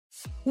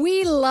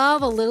We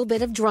love a little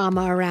bit of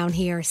drama around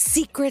here.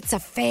 Secrets,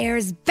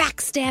 affairs,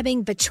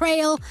 backstabbing,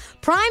 betrayal.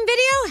 Prime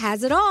Video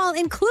has it all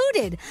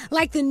included.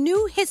 Like the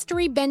new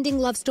history-bending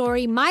love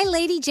story, My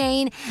Lady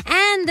Jane,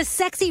 and the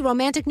sexy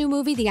romantic new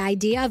movie, The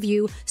Idea of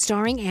You,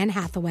 starring Anne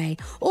Hathaway.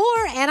 Or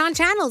add-on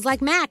channels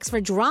like Max for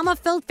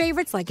drama-filled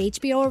favorites like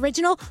HBO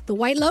original, The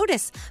White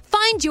Lotus.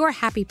 Find your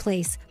happy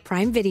place.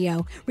 Prime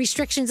Video.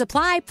 Restrictions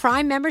apply.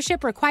 Prime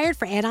membership required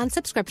for add-on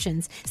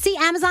subscriptions. See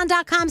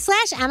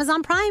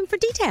Amazon.com/Amazon Prime for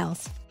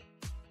details.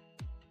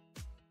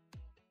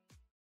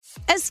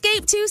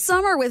 Escape to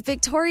summer with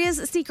Victoria's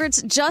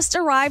Secret's just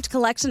arrived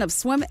collection of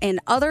swim and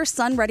other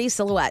sun-ready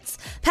silhouettes.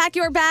 Pack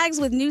your bags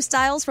with new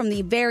styles from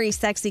the Very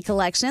Sexy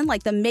collection,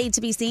 like the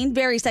made-to-be-seen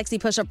Very Sexy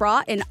push-up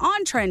bra in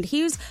on-trend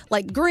hues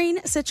like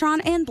green, citron,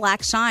 and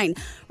black shine.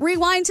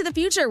 Rewind to the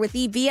future with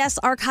the VS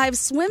Archive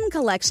Swim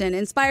collection,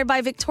 inspired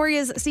by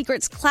Victoria's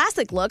Secret's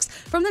classic looks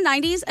from the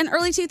 90s and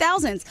early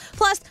 2000s.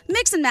 Plus,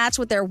 mix and match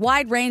with their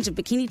wide range of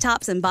bikini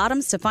tops and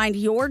bottoms to find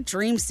your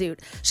dream suit.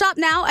 Shop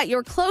now at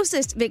your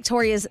closest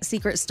Victoria's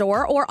Secret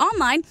store or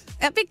online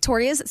at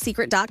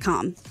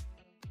victoriassecret.com.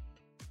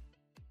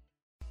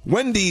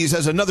 Wendy's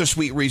has another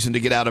sweet reason to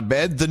get out of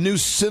bed, the new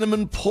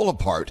Cinnamon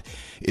Pull-Apart.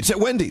 It's at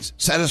Wendy's,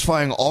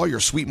 satisfying all your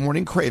sweet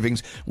morning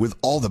cravings with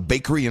all the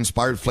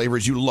bakery-inspired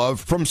flavors you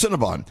love from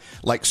Cinnabon,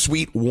 like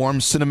sweet,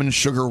 warm cinnamon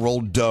sugar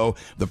rolled dough,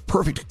 the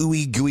perfect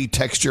ooey gooey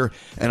texture,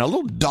 and a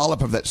little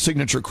dollop of that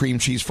signature cream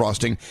cheese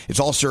frosting. It's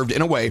all served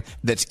in a way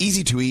that's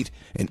easy to eat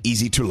and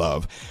easy to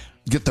love.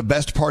 Get the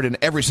best part in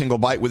every single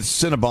bite with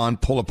Cinnabon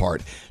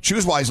Pull-Apart.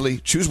 Choose wisely.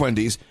 Choose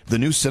Wendy's, the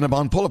new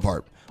Cinnabon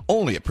Pull-Apart.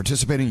 Only at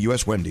participating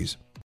U.S. Wendy's.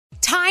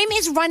 Time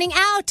is running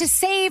out to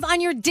save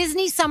on your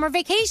Disney summer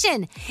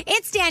vacation.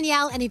 It's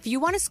Danielle, and if you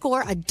want to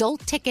score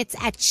adult tickets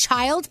at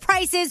child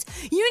prices,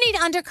 you need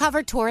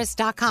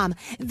UndercoverTourist.com.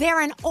 They're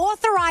an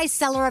authorized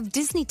seller of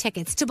Disney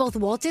tickets to both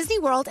Walt Disney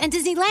World and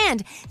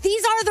Disneyland.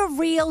 These are the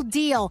real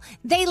deal.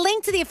 They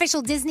link to the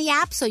official Disney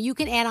app so you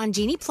can add on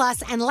Genie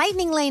Plus and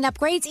Lightning Lane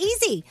upgrades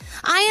easy.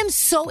 I am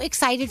so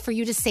excited for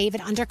you to save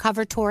at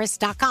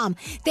UndercoverTourist.com.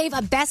 They've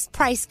a best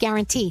price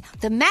guarantee.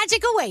 The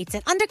magic awaits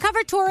at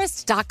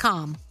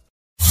UndercoverTourist.com.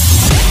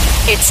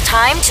 It's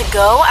time to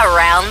go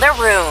around the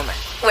room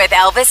with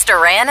Elvis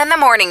Duran and the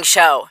Morning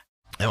Show.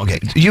 Okay,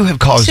 you have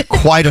caused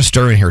quite a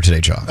stir in here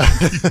today, John.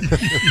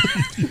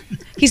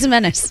 He's a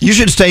menace. You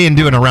should stay and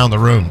do an around the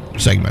room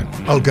segment.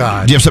 Oh,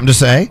 God. Do you have something to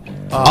say?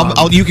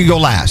 You can go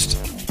last.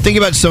 Think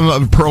about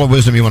some pearl of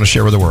wisdom you want to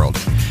share with the world.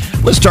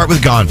 Let's start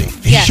with Gandhi.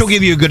 Yes. She'll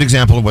give you a good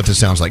example of what this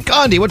sounds like.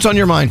 Gandhi, what's on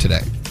your mind today?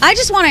 I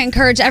just want to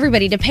encourage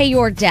everybody to pay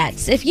your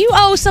debts. If you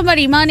owe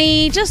somebody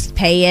money, just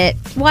pay it.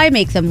 Why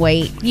make them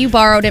wait? You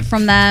borrowed it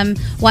from them.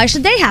 Why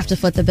should they have to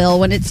foot the bill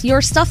when it's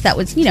your stuff that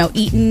was,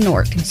 eaten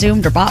or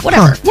consumed or bought,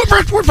 whatever?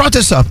 What brought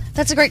this up?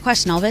 That's a great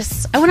question,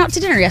 Elvis. I went out to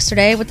dinner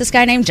yesterday with this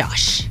guy named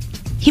Josh.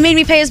 He made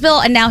me pay his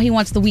bill, and now he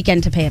wants the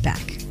weekend to pay it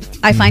back.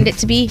 I find it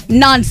to be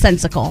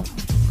nonsensical.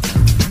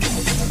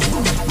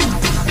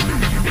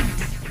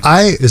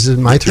 Is it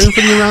my turn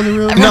for the around the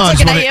room? Everyone's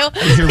looking at you.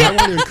 I want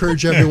to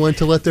encourage everyone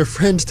to let their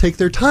friends take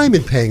their time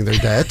in paying their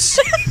debts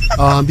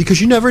because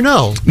you never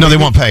know. No, they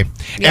won't pay.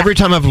 Yeah. Every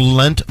time I've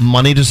lent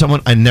money to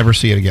someone, I never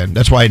see it again.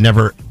 That's why I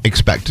never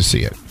expect to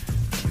see it.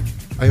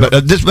 But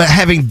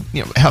having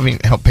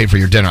helped pay for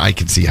your dinner, I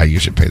can see how you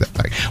should pay that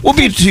back. We'll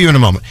be to you in a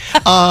moment.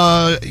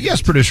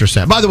 Yes, producer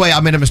Sam. By the way, I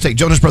made a mistake.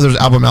 Jonas Brothers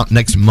album out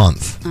next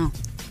month. Oh.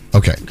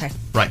 Okay.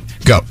 Right.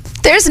 Go.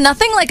 There's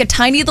nothing like a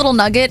tiny little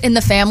nugget in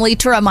the family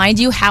to remind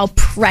you how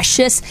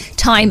precious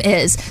time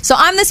is. So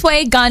I'm this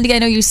way. Gandhi, I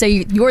know you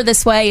say you're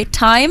this way.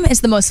 Time is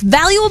the most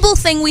valuable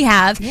thing we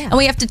have, and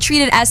we have to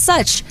treat it as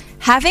such.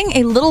 Having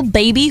a little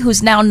baby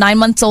who's now 9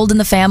 months old in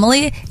the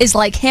family is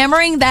like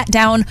hammering that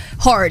down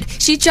hard.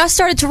 She just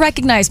started to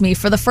recognize me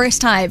for the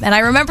first time, and I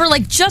remember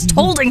just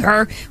holding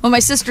her when my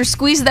sister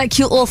squeezed that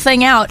cute little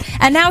thing out,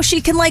 and now she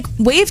can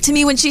wave to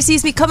me when she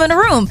sees me come in a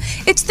room.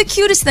 It's the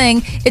cutest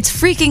thing. It's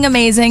freaking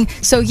amazing.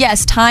 So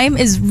yes, time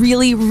is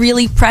really,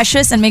 really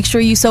precious, and make sure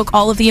you soak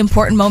all of the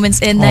important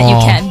moments in that you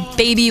can,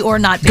 baby or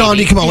not baby.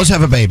 Gandhi, come on, let's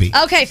have a baby.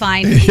 Okay,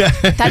 fine.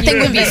 That thing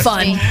would be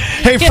fun.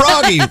 Hey,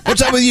 Froggy,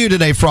 what's up with you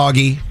today,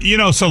 Froggy?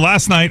 So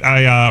last night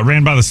I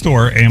ran by the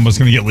store and was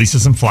going to get Lisa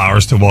some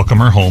flowers to welcome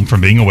her home from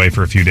being away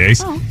for a few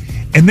days. Oh.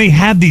 And they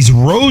had these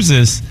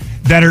roses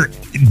that are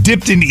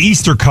dipped in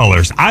Easter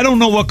colors. I don't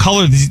know what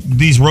color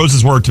these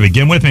roses were to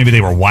begin with. Maybe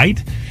they were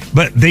white,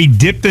 but they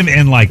dipped them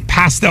in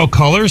pastel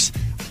colors.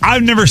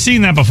 I've never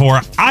seen that before.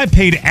 I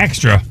paid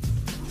extra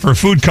for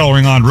food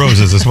coloring on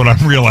roses is what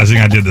I'm realizing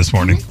I did this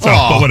morning. So,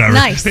 but whatever.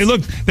 Nice. They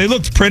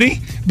looked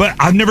pretty, but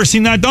I've never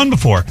seen that done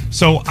before.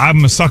 So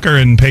I'm a sucker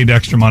and paid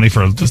extra money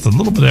for just a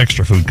little bit of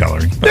extra food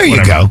coloring. But there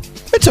you go.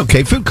 It's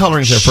okay. Food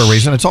coloring's there for a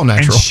reason. It's all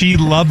natural. And she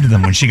loved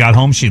them. When she got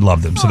home, she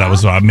loved them. So that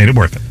was made it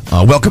worth it.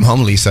 Welcome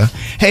home, Lisa.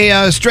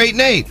 Hey, Straight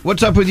Nate,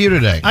 what's up with you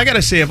today? I got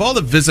to say, of all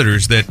the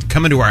visitors that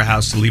come into our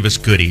house to leave us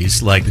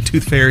goodies, like the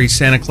Tooth Fairy,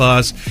 Santa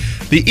Claus,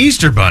 the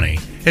Easter Bunny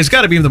has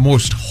got to be the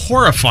most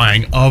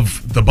horrifying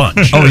of the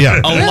bunch. Oh,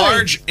 yeah. A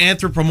large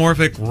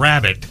anthropomorphic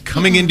rabbit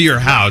coming into your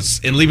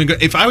house and leaving.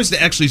 If I was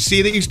to actually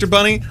see the Easter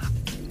Bunny,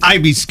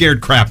 I'd be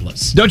scared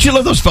crapless. Don't you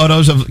love those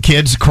photos of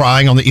kids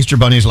crying on the Easter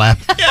Bunny's lap?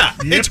 Yeah,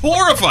 it's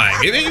horrifying.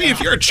 Maybe if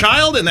you're a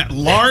child and that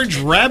large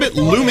rabbit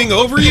looming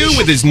over you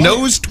with his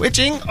nose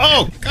twitching,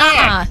 oh,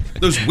 God.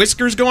 Those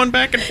whiskers going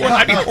back and forth,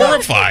 I'd be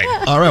horrified.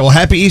 All right, well,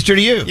 happy Easter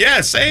to you. Yeah,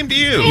 same to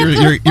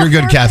you. You're a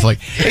good Catholic.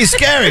 Hey,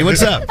 Scary,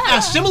 what's up?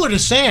 Similar to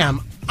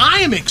Sam,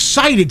 I am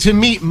excited to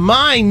meet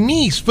my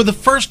niece for the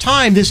first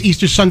time this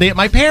Easter Sunday at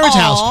my parents'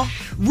 house.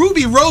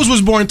 Ruby Rose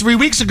was born 3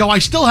 weeks ago. I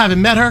still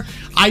haven't met her.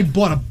 I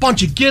bought a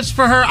bunch of gifts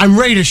for her. I'm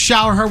ready to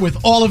shower her with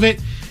all of it.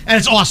 And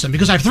it's awesome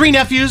because I have 3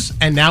 nephews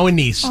and now a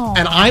niece. Aww.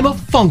 And I'm a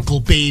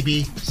Funkle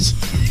baby.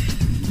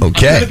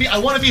 Okay. I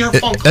want to be her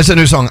Funkle. That's a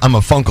new song, I'm a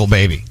Funkle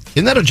Baby.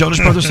 Isn't that a Jonas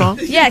Brothers song?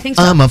 Yeah, I think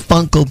so. I'm a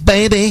Funkle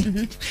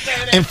Baby.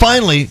 And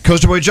finally,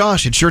 Coaster Boy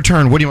Josh, it's your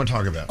turn. What do you want to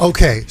talk about?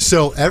 Okay,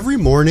 so every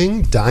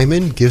morning,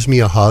 Diamond gives me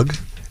a hug.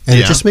 And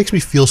it just makes me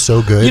feel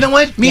so good. You know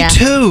what? Me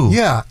too.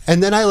 Yeah.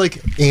 And then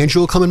Andrew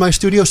will come in my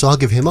studio, so I'll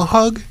give him a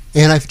hug.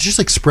 And I've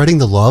just spreading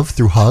the love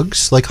through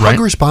hugs. Hug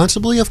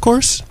responsibly, of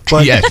course.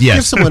 But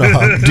give someone a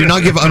hug. Do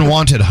not give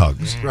unwanted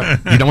hugs. Right.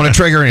 You don't want to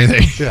trigger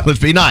anything. Yeah. Let's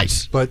be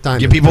nice. But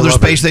Diamond, give people their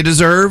space they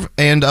deserve,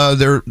 and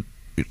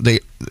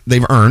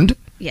they've earned.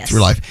 Yes.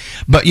 Through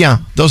life. But yeah,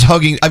 those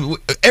hugging,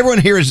 everyone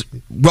here is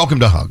welcome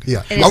to hug.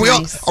 Yeah. Are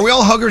we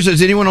all huggers?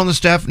 Does anyone on the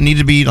staff need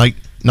to be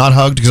not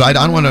hugged? Because I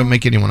don't want to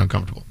make anyone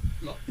uncomfortable.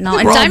 No,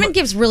 and Diamond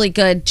gives really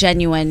good,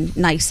 genuine,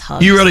 nice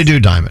hugs. You really do,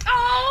 Diamond.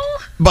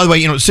 Oh. By the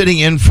way, sitting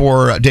in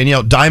for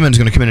Danielle, Diamond's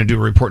going to come in and do a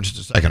report in just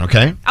a second,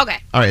 okay? Okay.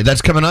 All right,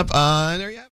 that's coming up. There you go.